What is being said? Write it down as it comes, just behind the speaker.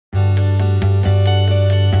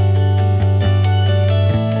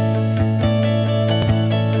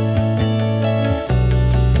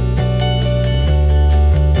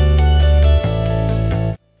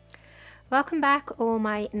Welcome back, all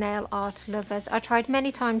my nail art lovers. I tried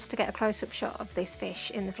many times to get a close-up shot of this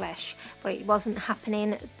fish in the flesh, but it wasn't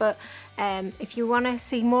happening. But if you want to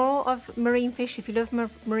see more of marine fish, if you love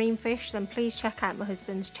marine fish, then please check out my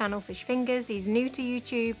husband's channel, Fish Fingers. He's new to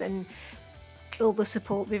YouTube, and all the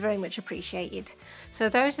support will be very much appreciated. So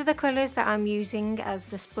those are the colours that I'm using as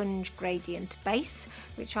the sponge gradient base,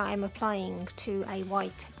 which I am applying to a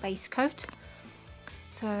white base coat.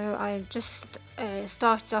 So I just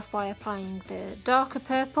started off by applying the darker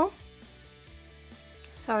purple.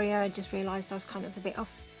 Sorry, I just realised I was kind of a bit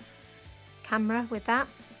off camera with that.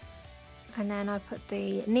 And then I put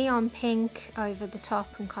the neon pink over the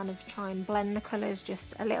top and kind of try and blend the colours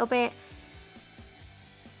just a little bit.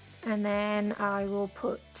 And then I will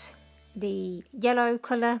put the yellow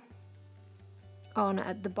colour on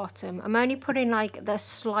at the bottom. I'm only putting like the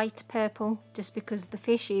slight purple just because the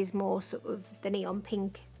fish is more sort of the neon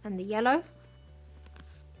pink and the yellow.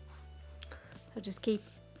 So just keep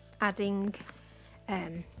adding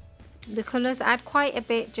the colours. Add quite a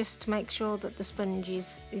bit just to make sure that the sponge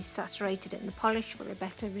is saturated in the polish for a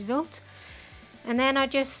better result. And then I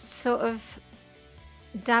just sort of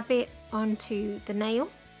dab it onto the nail.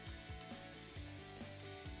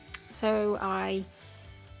 So I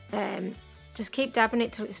just keep dabbing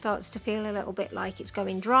it till it starts to feel a little bit like it's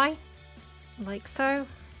going dry, like so.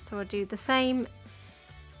 So I do the same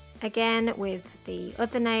again with the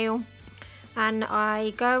other nail, and I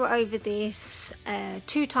go over this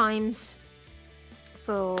 2 times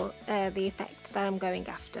for the effect that I'm going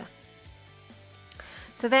after.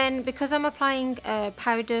 So then, because I'm applying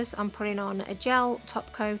powders, I'm putting on a gel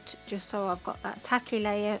top coat just so I've got that tacky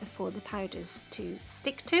layer for the powders to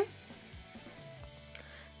stick to.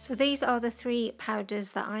 So these are the 3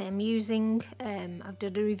 powders that I am using. I've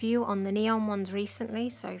done a review on the neon ones recently,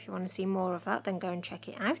 so if you want to see more of that, then go and check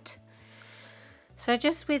it out. So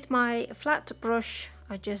just with my flat brush,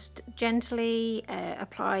 I just gently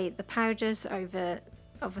apply the powders over,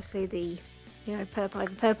 obviously the purple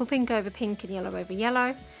over purple, pink over pink, and yellow over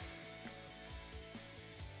yellow,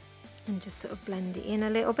 and just sort of blend it in a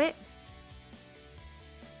little bit.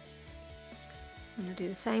 And I'll do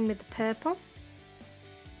the same with the purple.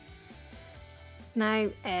 Now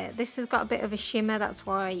this has got a bit of a shimmer, that's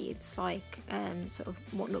why it's like sort of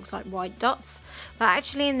what looks like white dots, but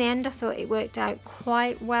actually in the end I thought it worked out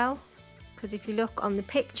quite well, because if you look on the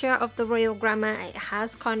picture of the Royal Gramma, it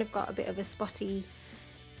has kind of got a bit of a spotty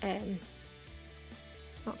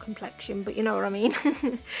not complexion, but you know what I mean.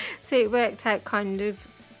 So it worked out kind of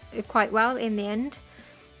quite well in the end.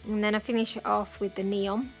 And then I finish it off with the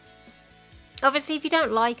neon. Obviously if you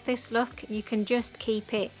don't like this look, you can just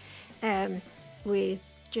keep it with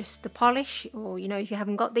just the polish, or if you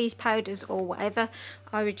haven't got these powders or whatever.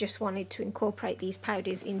 I would just wanted to incorporate these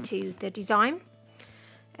powders into the design,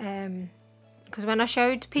 because when I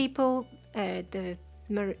showed people the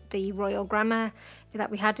Royal Gramma that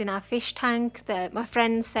we had in our fish tank, my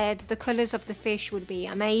friend said the colours of the fish would be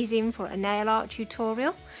amazing for a nail art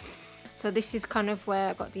tutorial. So this is kind of where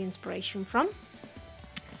I got the inspiration from.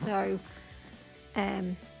 So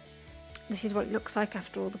this is what it looks like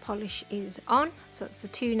after all the polish is on. So it's the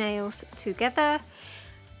 2 nails together,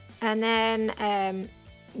 and then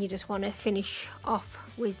you just want to finish off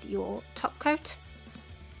with your top coat,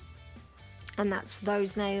 and that's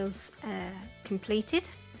those nails completed.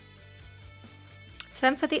 So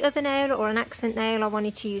then for the other nail, or an accent nail, I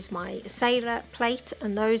wanted to use my Sailor plate,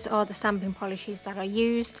 and those are the stamping polishes that I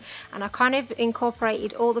used, and I kind of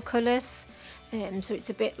incorporated all the colours, so it's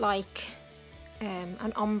a bit like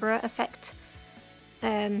an ombre effect.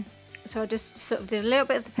 So I just sort of did a little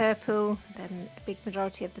bit of the purple, then a big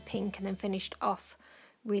majority of the pink, and then finished off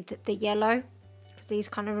with the yellow, because these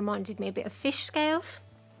kind of reminded me a bit of fish scales.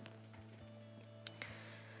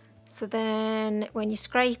 So then when you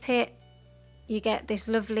scrape it, you get this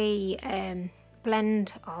lovely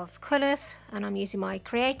blend of colours, and I'm using my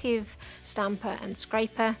creative stamper and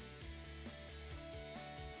scraper.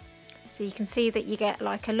 So you can see that you get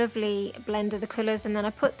like a lovely blend of the colours, and then I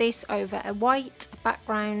put this over a white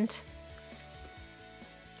background,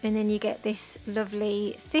 and then you get this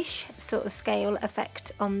lovely fish sort of scale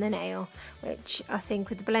effect on the nail, which I think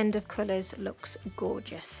with the blend of colours looks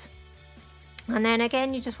gorgeous. And then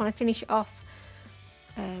again, you just want to finish it off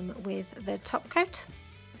with the top coat.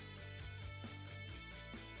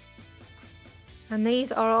 And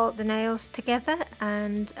these are all the nails together,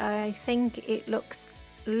 and I think it looks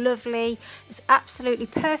lovely. It's absolutely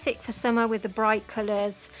perfect for summer with the bright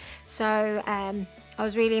colours. So I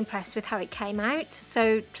was really impressed with how it came out.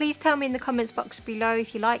 So please tell me in the comments box below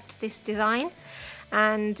if you liked this design,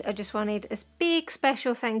 And I just wanted a big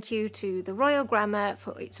special thank you to the Royal Gramma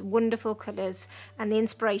for its wonderful colours and the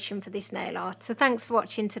inspiration for this nail art. So thanks for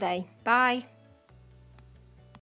watching today. Bye.